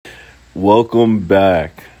Welcome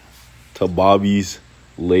back to Bobby's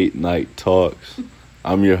Late Night Talks.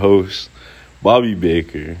 I'm your host, Bobby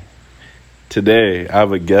Baker. Today, I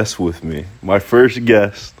have a guest with me. My first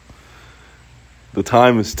guest. The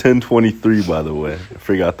time is 10:23, by the way. I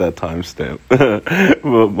forgot that timestamp.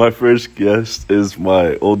 But my first guest is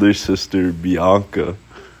my older sister, Bianca.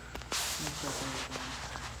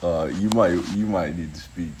 You might need to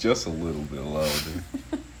speak just a little bit louder.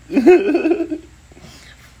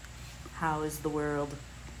 How is the world?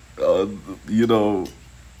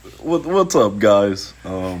 What's up, guys?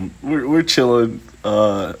 We're chilling.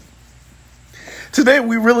 Today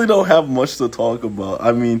we really don't have much to talk about.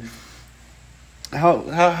 I mean,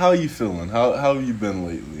 how you feeling? How have you been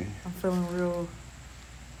lately? I'm feeling real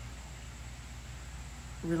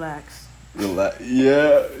relaxed.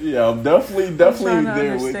 Yeah. I'm definitely I'm trying to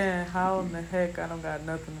there. understand how in the heck I don't got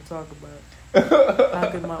nothing to talk about.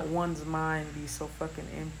 How could one's mind be so fucking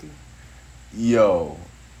empty? Yo,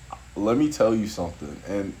 let me tell you something,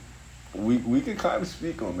 and we can kind of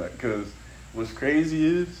speak on that, because what's crazy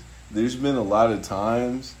is there's been a lot of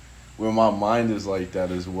times where my mind is like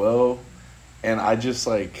that as well, and I just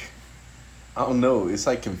I don't know, it's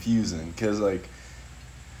confusing, because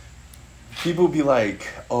people be like,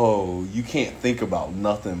 oh, you can't think about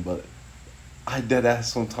nothing, but I dead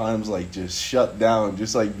ass sometimes just shut down,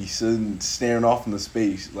 just be sitting staring off into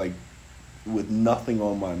space with nothing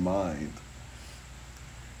on my mind.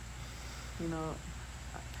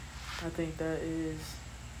 I think that is,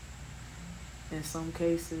 in some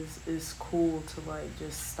cases, it's cool to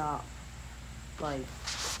just stop. And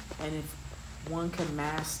if one can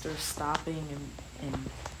master stopping and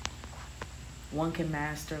one can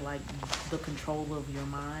master the control of your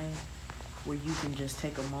mind, where you can just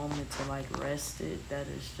take a moment to rest it, that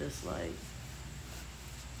is just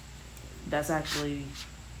that's actually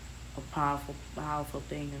a powerful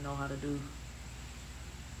thing to know how to do.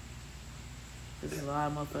 There's a lot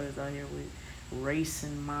of motherfuckers out here with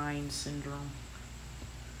racing mind syndrome.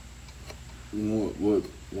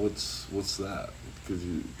 What's that? Cause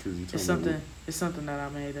you told me. It's something that I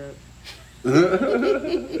made up.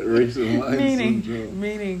 Racing mind syndrome.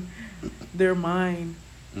 Meaning their mind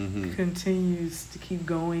Mm-hmm. continues to keep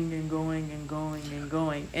going and going and going and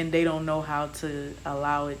going, and they don't know how to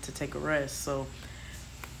allow it to take a rest. So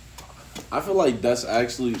I feel that's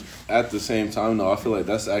actually, at the same time, though, I feel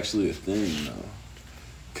that's actually a thing, though.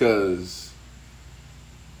 Because,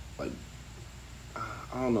 I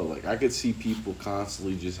don't know, I could see people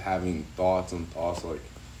constantly just having thoughts and thoughts,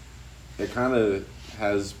 it kind of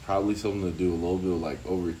has probably something to do a little bit with,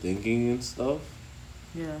 overthinking and stuff.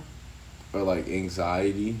 Yeah. Or,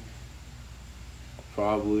 anxiety,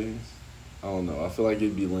 probably. I don't know. I feel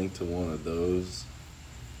it'd be linked to one of those.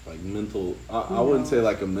 Mental, I wouldn't say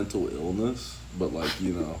a mental illness, but Who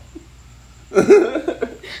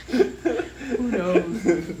knows?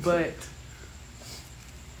 But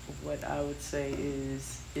what I would say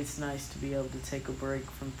is it's nice to be able to take a break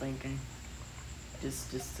from thinking.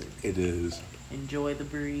 Just to it is. Enjoy the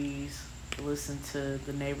breeze, listen to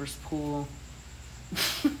the neighbor's pool.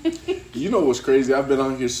 You know what's crazy? I've been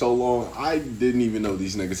on here so long, I didn't even know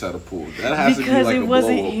these niggas had a pool. That has because to be it a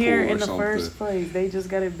wasn't blow-up here pool in the something. first place. They just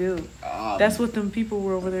got it built. That's what them people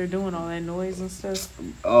were over there doing, all that noise and stuff.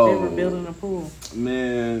 Oh, they were building a pool.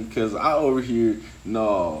 Man, because I over here,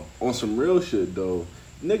 on some real shit though,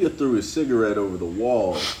 nigga threw his cigarette over the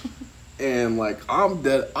wall, and I'm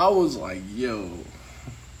dead. I was yo.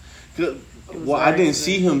 Well, I didn't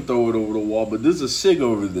see him throw it over the wall, but there's a cig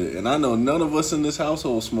over there. And I know none of us in this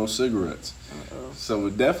household smoke cigarettes. Uh-oh. So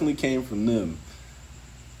it definitely came from them.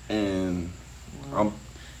 And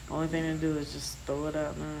only thing to do is just throw it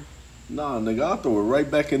out, man. Nah, nigga, I'll throw it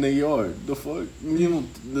right back in their yard. The fuck? They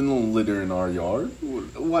don't litter in our yard.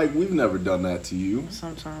 We've never done that to you.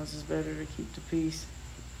 Sometimes it's better to keep the peace.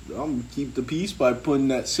 I'm going to keep the peace by putting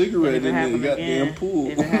that cigarette in the goddamn pool.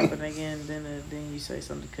 If it happened again, then you say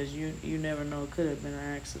something, because you never know. It could have been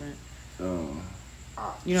an accident.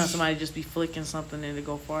 Somebody just be flicking something and it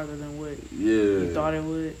go farther than what you thought it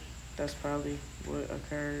would. That's probably what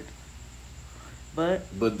occurred. But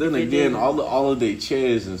then again, all of their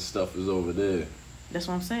chairs and stuff is over there. That's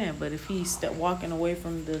what I'm saying. But if he's walking away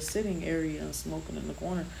from the sitting area and smoking in the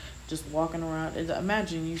corner, just walking around.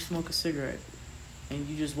 Imagine you smoke a cigarette. And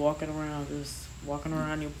you just walking around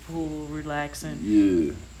your pool, relaxing.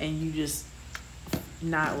 Yeah. And you just,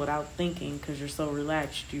 not without thinking, because you're so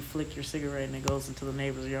relaxed, you flick your cigarette and it goes into the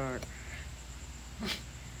neighbor's yard.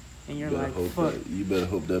 And you're fuck. You better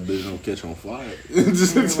hope that bitch don't catch on fire. And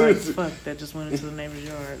you're fuck, that just went into the neighbor's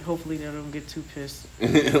yard. Hopefully they don't get too pissed.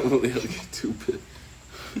 Hopefully they don't get too pissed.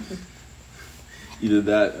 Either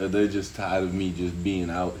that or they're just tired of me just being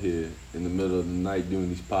out here in the middle of the night doing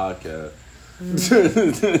these podcasts.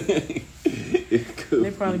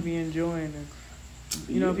 They probably be enjoying it.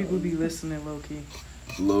 You know, people be listening low key.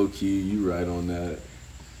 Low key, you right on that.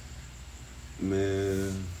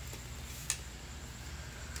 Man.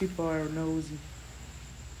 People are nosy.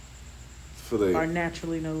 Are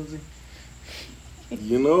naturally nosy.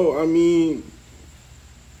 You know, I mean,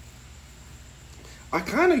 I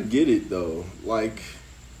kind of get it though. Like,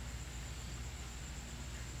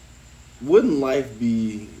 wouldn't life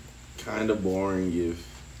be kind of boring if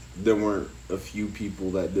there weren't a few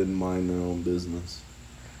people that didn't mind their own business?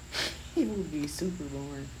 It would be super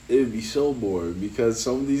boring. It would be so boring because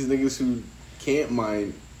some of these niggas who can't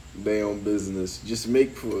mind their own business just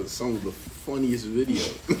make for some of the funniest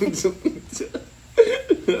videos.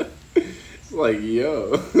 It's like,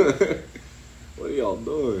 yo, what are y'all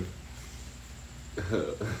doing?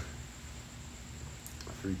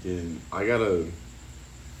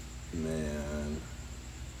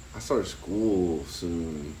 I start school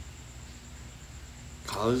soon.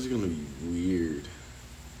 College is gonna be weird.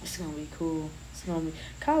 It's gonna be cool.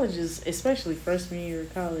 College is, especially freshman year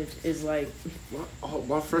of college, is like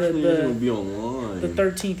my freshman year is gonna be online. The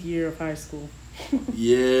 13th year of high school.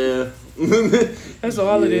 Yeah. That's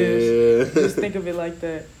all it is. Just think of it like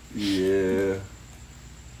that. Yeah.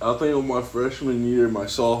 I think of my freshman year, my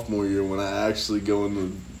sophomore year, when I actually go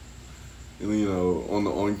on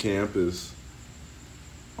campus.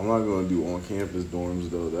 I'm not gonna do on campus dorms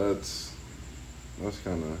though. That's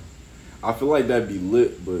kind of. I feel like that'd be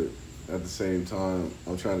lit, but at the same time,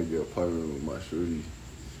 I'm trying to get an apartment with my shorty.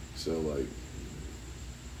 So like,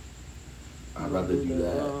 I'd rather do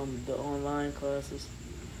that. The online classes.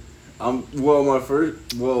 My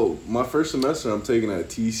first semester I'm taking at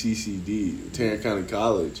TCCD, Tarrant County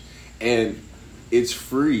College, and it's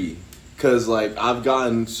free because like I've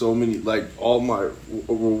gotten so many, like all my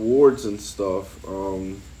rewards and stuff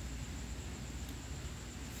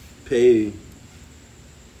pay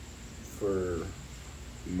for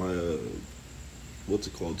my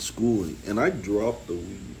schooling, and I dropped the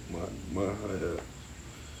weed, my hi-hat.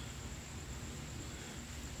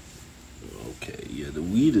 Okay, yeah, the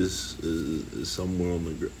weed is somewhere on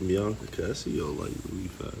the ground. Bianca, can I see y'all like the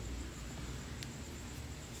weed fat?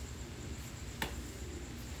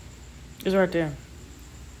 It's right there.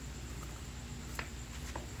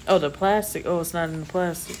 Oh, the plastic. Oh, it's not in the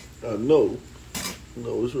plastic. No,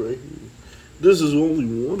 it's right here. This is only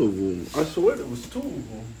one of them. I swear there was two of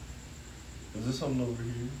them. Is there something over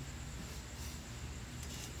here?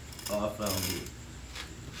 Oh, I found it.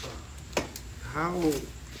 How?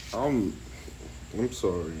 I'm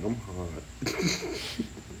sorry. I'm hot.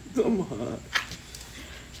 I'm hot.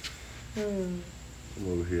 I'm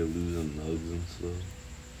over here losing nugs and stuff.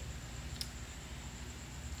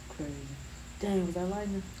 Crazy. Dang, was that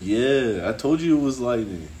lightning? Yeah, I told you it was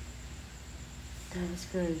lightning. That is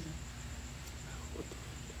crazy.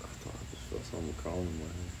 I thought I just felt something crawling in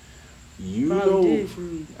my head. Probably did.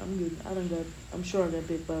 I'm good. I'm sure I got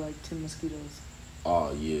bit by like 10 mosquitoes.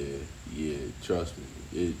 Oh yeah. Trust me.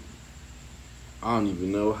 I don't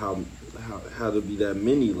even know how to be that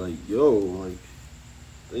many. Like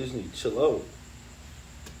they just need to chill out.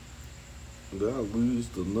 Did I lose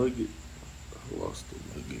the nugget? I lost the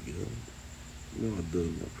nugget again. No, I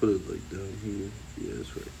didn't. I put it like down here. Yeah,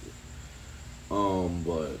 it's right here.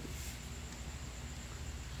 But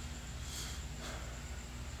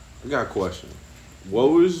I got a question.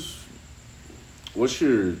 What's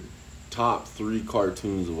your top 3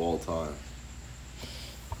 cartoons of all time?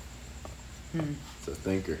 It's a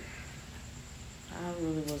thinker. I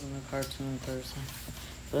really wasn't a cartoon person,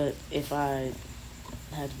 but if I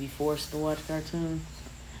had to be forced to watch cartoons,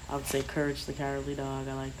 I would say Courage the Cowardly Dog.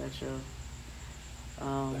 I like that show.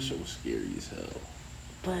 That show was scary as hell.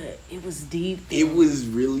 But it was deep. It was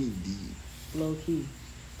really deep. Low key.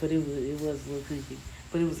 But it was a little creepy.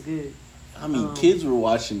 But it was good. I mean, kids were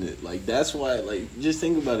watching it. Like, that's why, like, just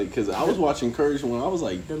think about it. Because I was watching Courage when I was,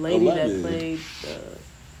 like, the lady 11. that played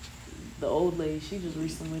the old lady, she just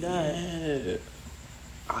recently died. Yeah.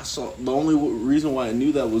 The only reason why I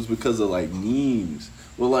knew that was because of, like, memes.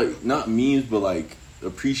 Well, like, not memes, but, like,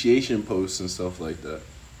 appreciation posts and stuff like that.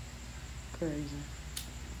 Crazy.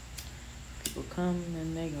 People come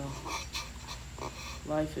and they go.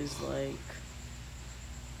 Life is, like,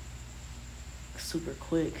 super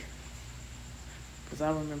quick. Because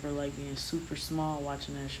I remember, like, being super small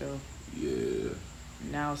watching that show. Yeah.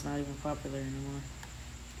 Now it's not even popular anymore.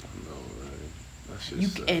 I know, right?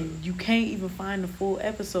 And you can't even find the full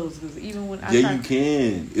episodes because even when I you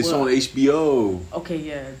can. It's on HBO. Okay,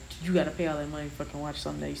 yeah, you got to pay all that money to fucking watch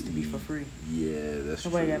something that used to be for free. Yeah, that's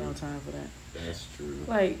Nobody true. got no time for that. That's true.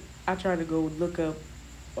 Like, I tried to go look up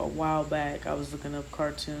a while back. I was looking up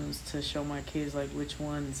cartoons to show my kids like which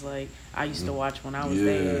ones like I used to watch when I was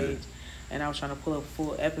their age, and I was trying to pull up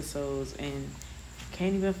full episodes and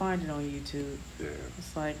can't even find it on YouTube. Yeah.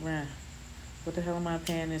 It's like, man, what the hell am I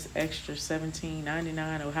paying this extra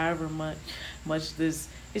 $17.99 or however much this?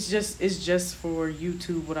 It's just for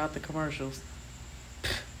YouTube without the commercials.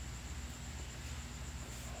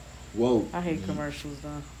 Well, I hate commercials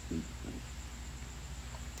though.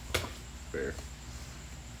 Fair.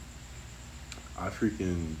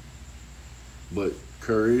 But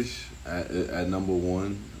Courage at number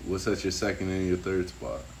one. What's at your second and your third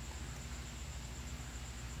spot?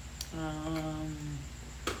 Dang,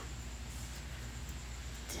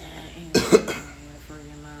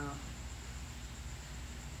 freaking out.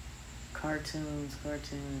 Cartoons.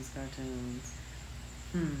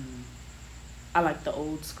 I like the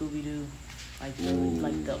old Scooby-Doo. Like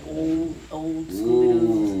the old Scooby-Doo.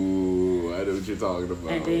 Ooh, I know what you're talking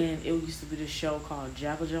about. And then it used to be this show called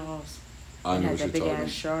Jabba Jaws. I know what you're talking about. That big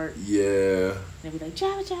ass shark. Yeah. And they'd be like,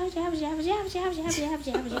 Jabba Jaws.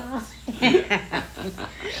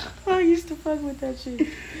 I used to fuck with that shit.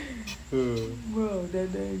 Bro,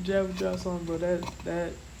 that name Jabba Jaws song, bro, that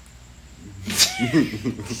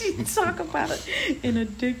talk about an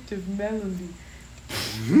addictive melody.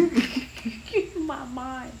 My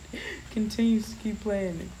mind continues to keep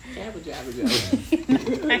playing it. Jabba.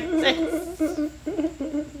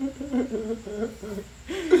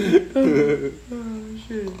 Oh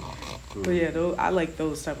shit! But yeah, I like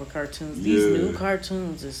those type of cartoons. These new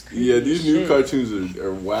cartoons is creepy. Yeah, these new cartoons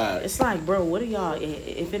are whack. It's like, bro, what are y'all?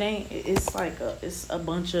 If it ain't, it's like it's a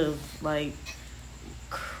bunch of like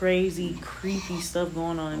crazy, creepy stuff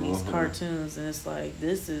going on in these cartoons, and it's like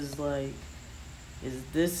this is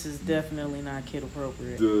definitely not kid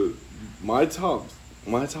appropriate. My top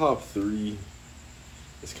three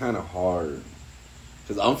is kind of hard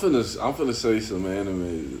because I'm finna say some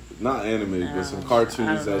anime, not anime, but some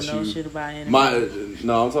cartoons that you. Shit about anime.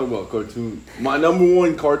 No, I'm talking about cartoon. My number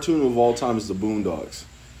one cartoon of all time is the Boondocks.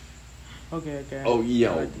 Okay. Oh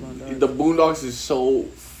yeah, like the Boondocks is so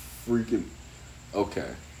freaking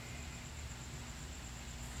okay.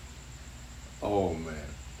 Oh man.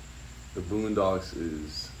 The Boondocks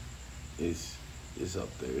is up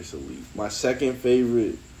there. It's elite. My second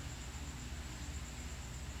favorite,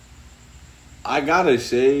 I gotta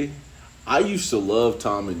say, I used to love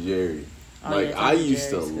Tom and Jerry. I used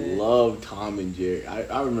to love Tom and Jerry.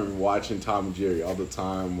 I remember watching Tom and Jerry all the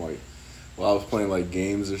time. Like while I was playing like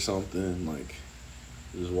games or something. Like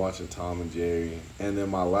just watching Tom and Jerry. And then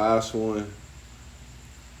my last one,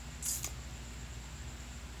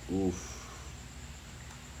 oof.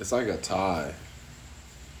 It's like a tie.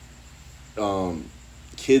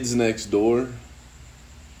 Kids Next Door.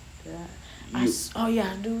 I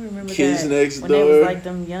do remember Kids that. Next when Door. They was like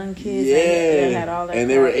them young kids. Yeah. They had all that. And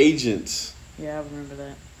they were agents. Yeah, I remember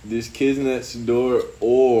that. This Kids Next Door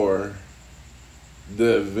or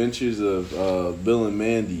The Adventures of Bill and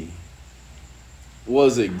Mandy.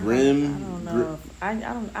 Was it Grimm? I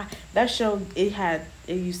don't know. That show, it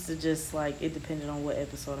used to just like, it depended on what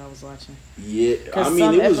episode I was watching. Yeah, because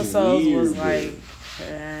some it was episodes weird, was like,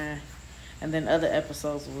 and then other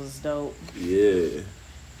episodes was dope. Yeah.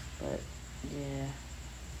 But yeah.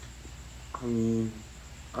 I mean,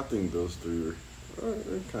 I think those three are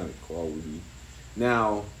kind of quality.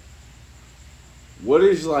 Now, what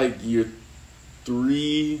is like your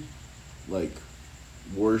three like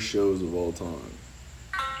worst shows of all time?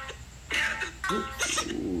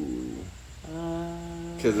 Ooh.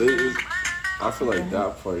 Because I feel like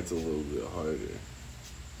that part's a little bit harder.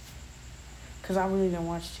 Because I really didn't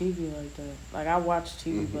watch TV like that. Like, I watched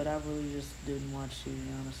TV, but I really just didn't watch TV,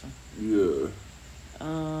 honestly. Yeah.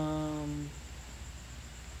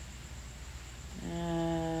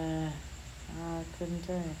 I couldn't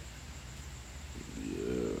tell you.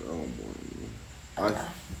 Yeah, I don't blame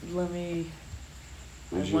you. Let me...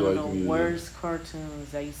 Would you one like of the me worst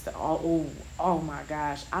cartoons I used to... Oh my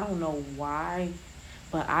gosh. I don't know why,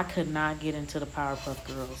 but I could not get into the Powerpuff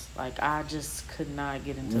Girls. Like, I just could not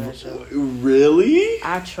get into that show. Really?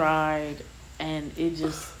 I tried, and it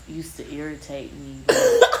just used to irritate me.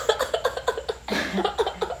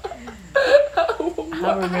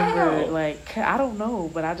 I remember, like, I don't know,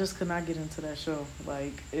 but I just could not get into that show.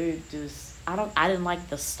 Like, it just... I didn't like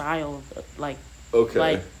the style of, like... Okay.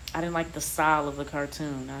 Like, I didn't like the style of the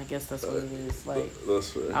cartoon. I guess that's what it is. Like,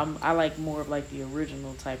 that's fair. I like more of like the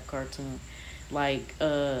original type cartoon. like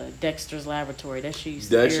Dexter's Laboratory. That shit used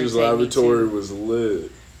to Dexter's irritate me, Laboratory too. was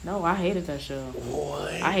lit. No, I hated that show.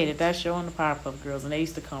 What? I hated that show and the Powerpuff Girls, and they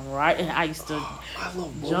used to come right. And I used to I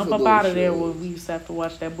love both jump of up out of those there shows. when we used to have to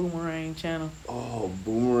watch that Boomerang channel. Oh,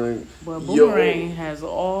 Boomerang! But Boomerang has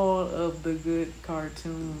all of the good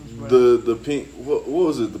cartoons, bro. The pink. What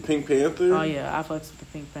was it? The Pink Panther. Oh yeah, I fucks with the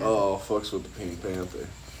Pink Panther. Oh, fucks with the Pink Panther.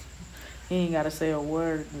 He ain't gotta say a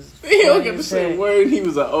word. He don't get to say a word. He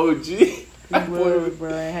was an OG. He was, bro.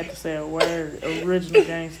 I had to say a word. Original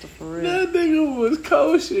gangster for real. That nigga was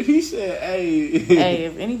kosher. He said, "Hey, hey,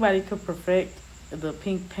 if anybody could perfect the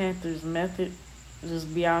Pink Panther's method,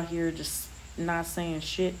 just be out here just not saying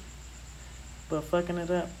shit, but fucking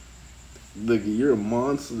it up. Nigga, you're a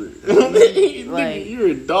monster. Nigga, you're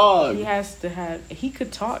a dog." He has to have. He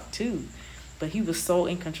could talk too, but he was so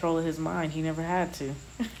in control of his mind, he never had to.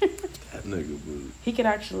 That nigga was. He could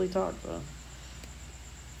actually talk though.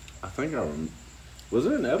 I think I remember. Was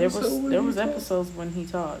there an episode? There was episodes when he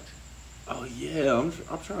talked. Oh yeah, I'm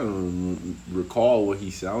trying to recall what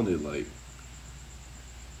he sounded like.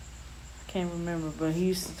 I can't remember, but he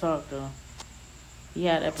used to talk though. He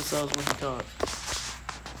had episodes when he talked.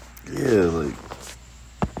 Yeah, like.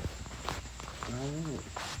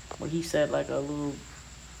 Where he said like a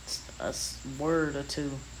word or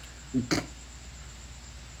two.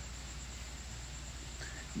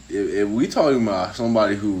 If we talking about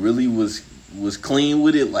somebody who really was clean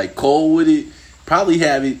with it, like cold with it, probably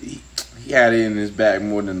have it. He had it in his bag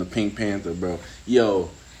more than the Pink Panther, bro. Yo,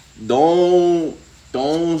 don't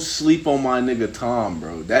sleep on my nigga Tom,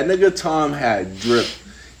 bro. That nigga Tom had drip.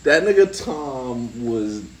 That nigga Tom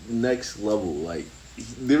was next level. Like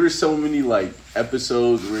there were so many like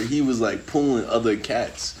episodes where he was like pulling other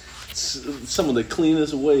cats some of the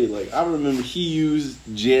cleanest way. Like I remember he used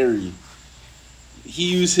Jerry.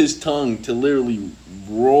 He used his tongue to literally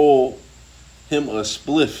roll him a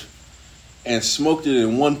spliff and smoked it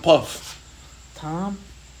in one puff. Tom.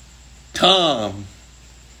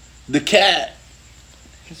 The cat.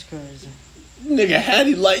 That's crazy. Nigga had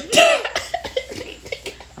it like that.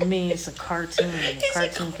 I mean, it's a cartoon. A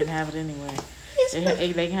cartoon can have it anyway.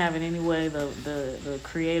 They can have it any way the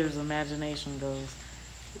creator's imagination goes.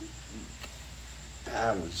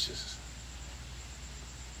 That was just...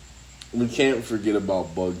 We can't forget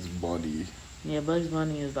about Bugs Bunny. Yeah, Bugs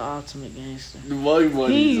Bunny is the ultimate gangster. Bugs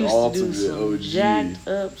Bunny is the ultimate do some OG. jacked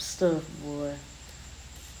up stuff, boy.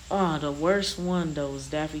 Oh, the worst one though was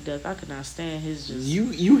Daffy Duck. I could not stand his just.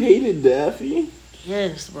 You hated Daffy?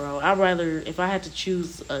 Yes, bro. I'd rather, if I had to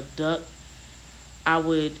choose a duck, I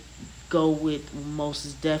would go with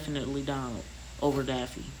most definitely Donald over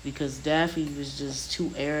Daffy, because Daffy was just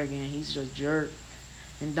too arrogant. He's just a jerk.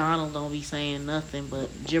 And Donald don't be saying nothing but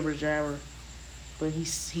jibber jabber. But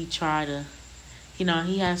he tried to,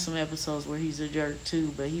 he has some episodes where he's a jerk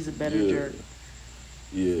too, but he's a better jerk.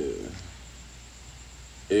 Yeah.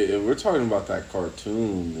 If we're talking about that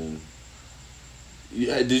cartoon, then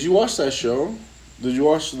did you watch that show? Did you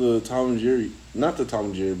watch the Tom and Jerry? Not the Tom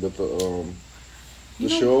and Jerry, but the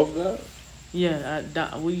show of that? Yeah.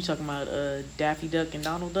 What are you talking about? Daffy Duck and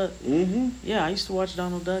Donald Duck? Mm-hmm. Yeah, I used to watch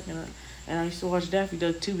Donald Duck and I used to watch Daffy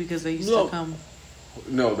Duck too, because they used to come.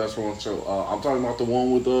 No, that's wrong show. I'm talking about the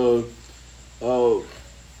one with I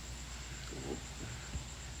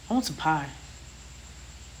want some pie.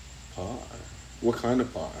 Pie. What kind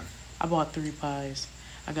of pie? I bought 3 pies.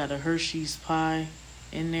 I got a Hershey's pie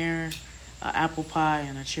in there, an apple pie,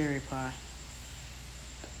 and a cherry pie.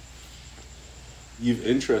 You've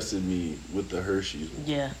interested me with the Hershey's one.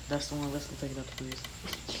 Yeah, that's the one. Let's go take it out the freezer.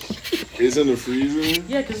 It's in the freezer?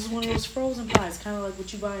 Yeah, because it's one of those frozen pies, kind of like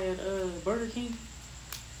what you buy at Burger King.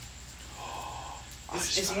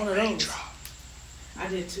 It's one of those. I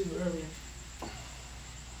did too earlier.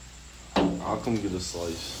 I'll come get a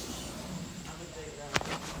slice.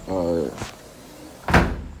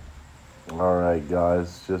 Alright,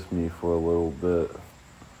 guys. Just me for a little bit.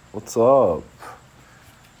 What's up?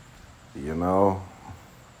 You know?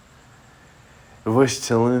 We're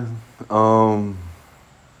chilling. A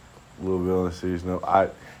little bit on a serious note. I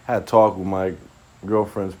had a talk with my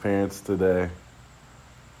girlfriend's parents today.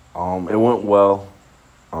 It went well.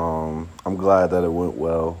 I'm glad that it went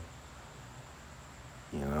well.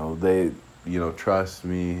 You know, they, trust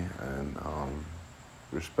me and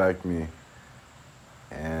respect me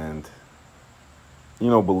and,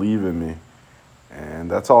 believe in me. And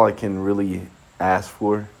that's all I can really ask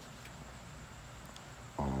for.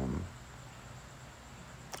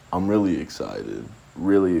 I'm really excited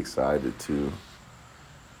to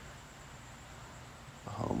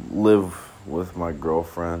live with my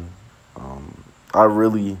girlfriend. I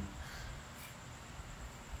really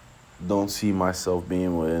don't see myself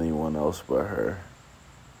being with anyone else but her.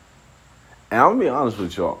 And I'm gonna be honest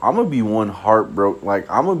with y'all. I'm gonna be one heartbroken. Like,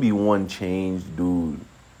 I'm gonna be one changed dude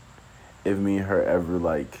if me and her ever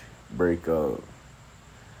like break up.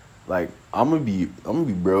 Like, I'm gonna be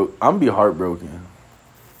broke. I'm gonna be heartbroken.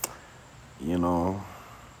 You know,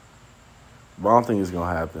 but I don't think it's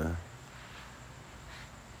gonna happen.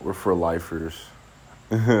 We're for lifers.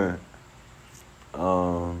 I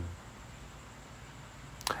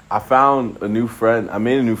found a new friend. I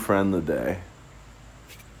made a new friend today.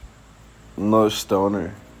 Another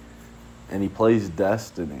stoner. And he plays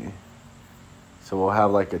Destiny. So we'll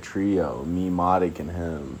have like a trio, me, Modic, and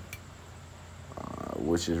him.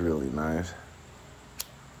 Which is really nice.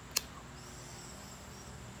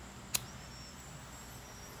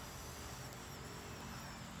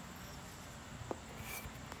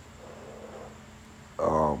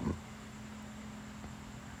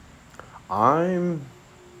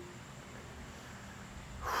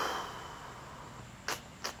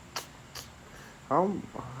 I'm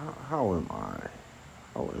how am I?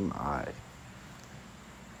 How am I?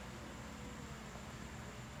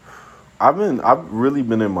 I've really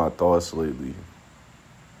been in my thoughts lately.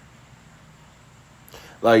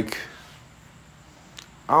 Like,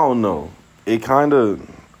 I don't know. I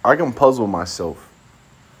can puzzle myself.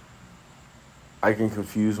 I can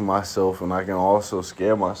confuse myself, and I can also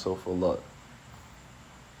scare myself a lot.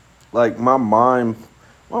 Like, my mind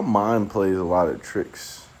plays a lot of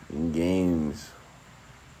tricks and games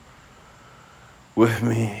with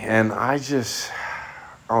me, and I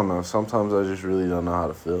don't know, sometimes I just really don't know how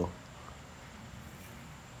to feel.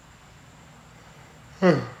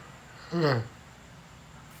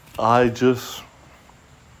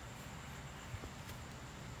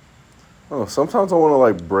 Sometimes I want to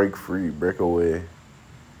like break away.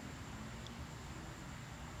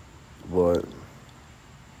 But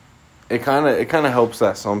it kind of helps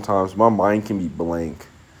that sometimes my mind can be blank.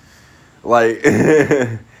 Like,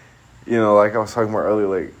 like I was talking about earlier,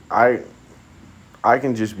 like I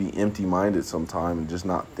can just be empty-minded sometimes and just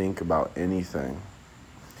not think about anything.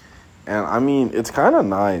 And I mean, it's kind of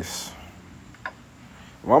nice.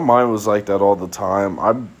 If my mind was like that all the time,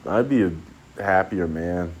 I'd be a happier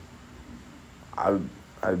man. I'd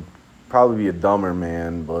probably be a dumber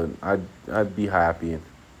man, but I'd be happy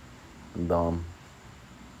and dumb,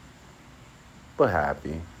 but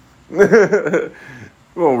happy. We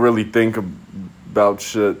don't really think about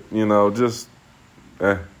shit, just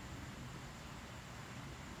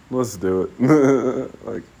let's do it.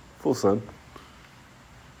 Like, full sun.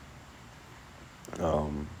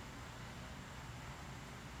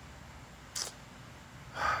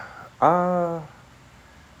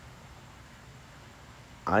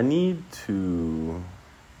 I need to.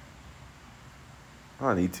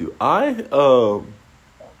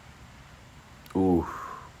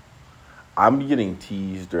 I'm getting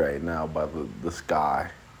teased right now by the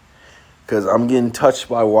sky. Because I'm getting touched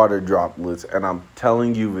by water droplets, and I'm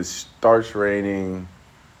telling you, if it starts raining,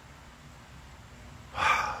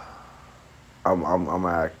 I'm gonna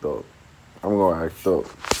act up. I'm gonna act up.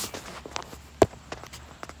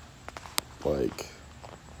 Like,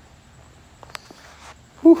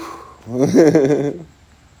 whew.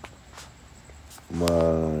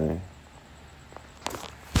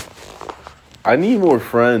 I need more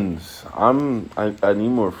friends. I need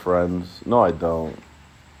more friends. No, I don't.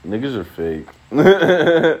 Niggas are fake.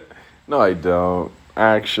 No, I don't.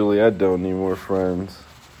 Actually, I don't need more friends.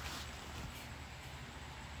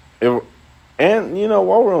 While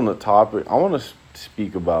we're on the topic, I want to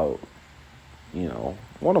speak about,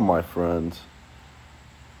 one of my friends.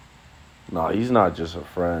 No, he's not just a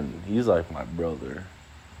friend. He's like my brother.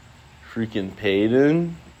 Freaking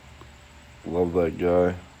Peyton. Love that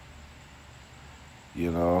guy.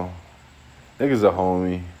 Nigga's a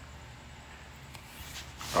homie.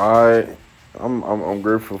 I'm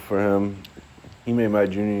grateful for him. He made my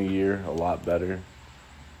junior year a lot better.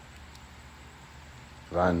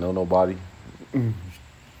 'Cause I didn't know nobody.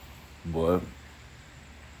 But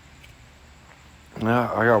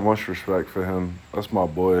yeah, I got much respect for him. That's my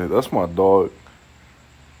boy. That's my dog.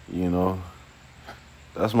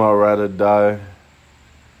 That's my ride or die.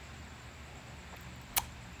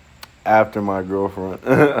 After my girlfriend.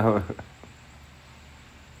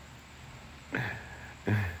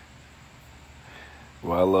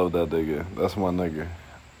 Well, I love that nigga. That's my nigga.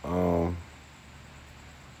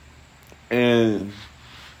 And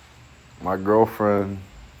my girlfriend,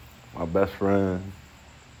 my best friend,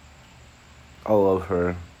 I love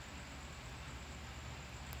her.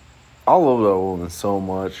 I love that woman so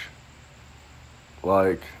much.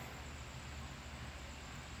 Like,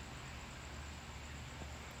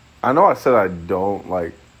 I know I said I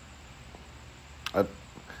don't,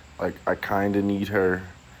 I kind of need her.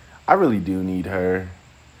 I really do need her.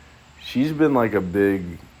 She's been, like, a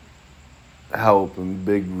big help and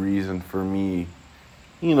big reason for me,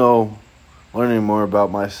 learning more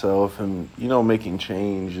about myself and, making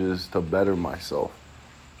changes to better myself.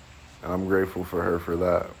 And I'm grateful for her for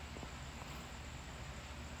that.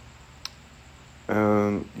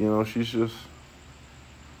 And, she's just,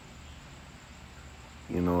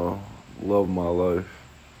 love my life.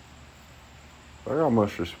 I got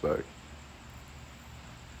much respect.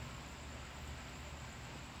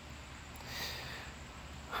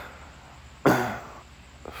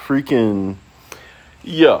 Freaking,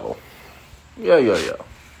 yo.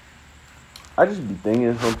 I just be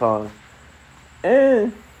thinking sometimes.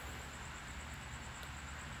 And,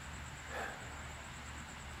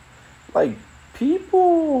 like,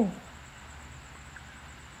 people,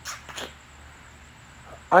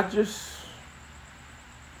 I just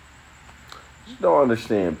don't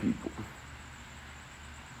understand people.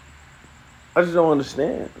 I just don't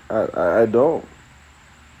understand. I don't.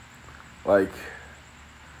 Like,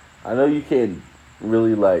 I know you can't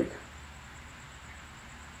really,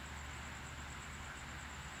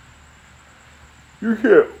 you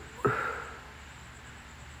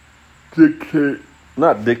can't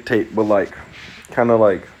not dictate, but, kind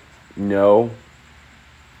of, know,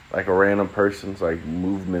 a random person's,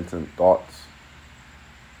 movements and thoughts.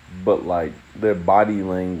 But, their body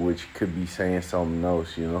language could be saying something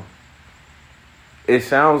else, It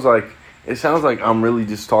sounds like I'm really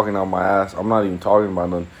just talking out my ass. I'm not even talking about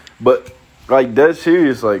nothing. But, dead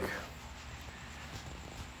serious,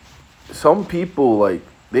 some people,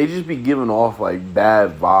 they just be giving off,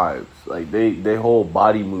 bad vibes. They whole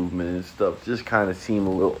body movement and stuff just kind of seem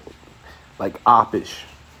a little, oppish,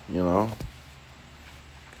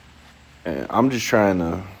 And I'm just trying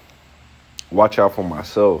to watch out for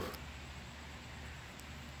myself.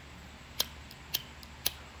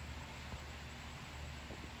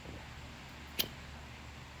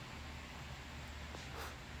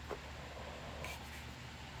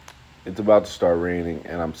 It's about to start raining,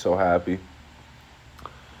 and I'm so happy.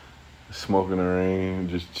 Smoking the rain,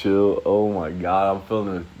 just chill. Oh my God, I'm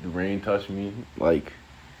feeling the rain touch me.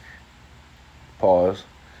 Pause.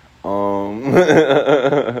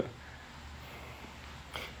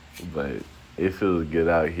 But it feels good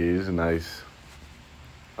out here. It's nice.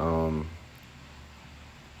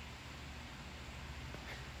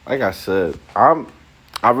 Like I said, I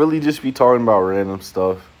really just be talking about random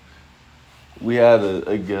stuff. We had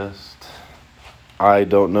a guest. I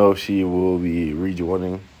don't know if she will be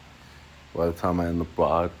rejoining by the time I end the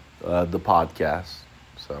podcast.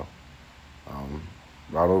 So,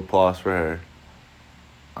 round of applause for her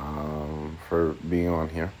for being on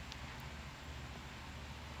here.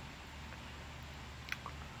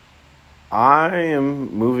 I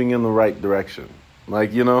am moving in the right direction.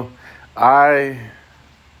 I'm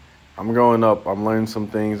growing up. I'm learning some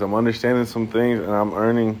things. I'm understanding some things, and I'm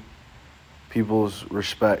earning people's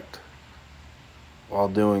respect while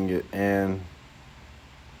doing it. And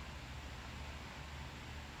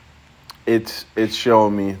it's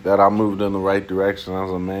showing me that I moved in the right direction as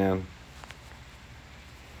a man.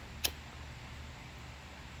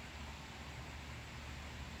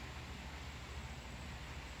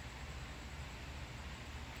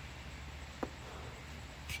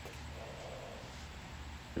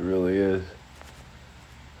 It really is.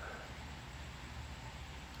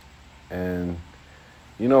 And,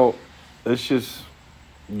 it's just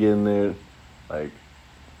getting there. I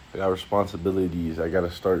got responsibilities. I got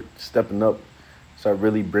to start stepping up, start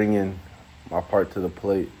really bringing my part to the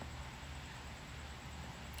plate.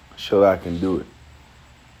 Show that I can do it.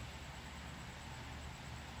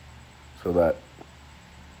 So that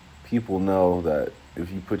people know that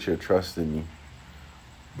if you put your trust in me.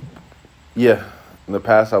 Yeah, in the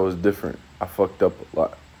past I was different. I fucked up a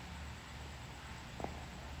lot.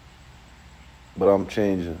 But I'm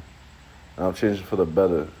changing. And I'm changing for the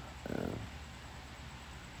better. And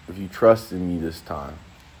if you trust in me this time,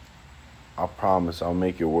 I promise I'll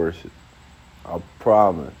make it worth it. I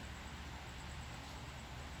promise.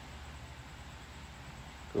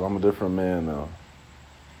 Because I'm a different man now.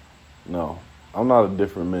 No, I'm not a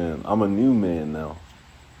different man. I'm a new man now.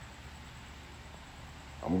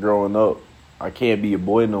 I'm growing up. I can't be a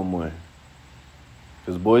boy no more.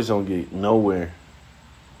 Because boys don't get nowhere.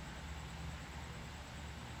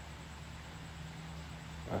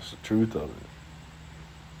 That's the truth of it.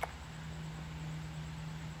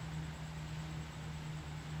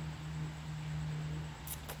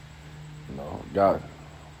 Got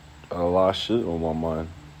a lot of shit on my mind.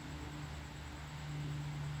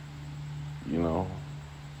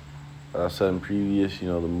 As I said in previous, the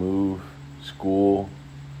move, school,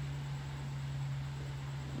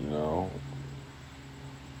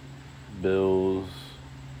 bills,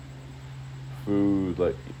 food,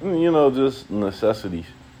 just necessities.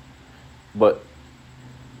 But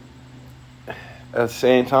at the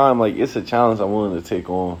same time, it's a challenge I'm willing to take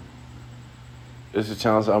on. It's a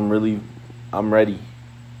challenge I'm ready.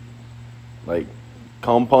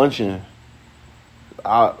 Come punching.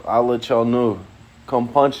 I'll let y'all know. Come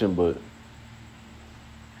punching, but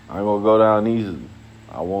I ain't gonna go down easy.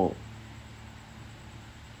 I won't.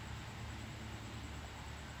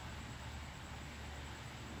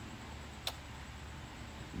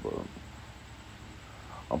 But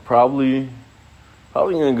I'm probably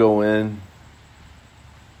gonna go in,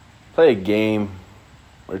 play a game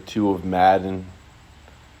or two of Madden.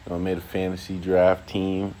 I made a fantasy draft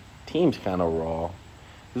team. Team's kind of raw.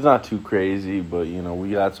 It's not too crazy, but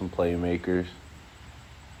we got some playmakers.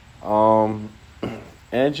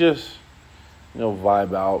 And just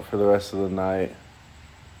vibe out for the rest of the night.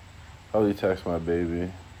 Probably text my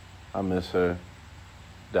baby. I miss her.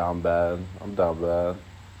 Down bad. I'm down bad.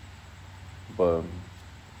 But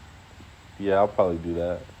yeah, I'll probably do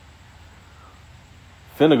that.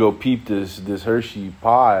 Finna go peep this Hershey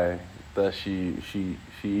pie that she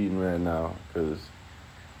eating right now, because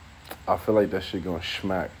I feel like that shit gonna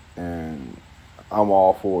smack, and I'm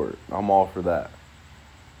all for it. I'm all for that.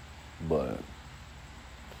 But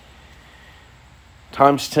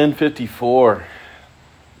time's 10:54.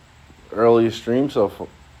 Earliest earliest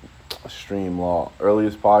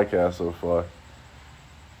podcast so far.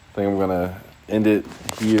 I think I'm gonna end it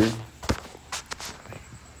here.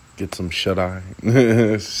 Get some shut-eye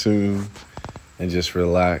soon, and just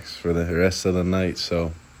relax for the rest of the night.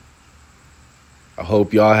 So I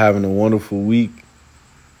hope y'all having a wonderful week.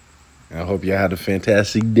 And I hope y'all had a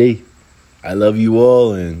fantastic day. I love you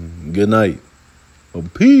all, and good night. Oh,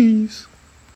 peace.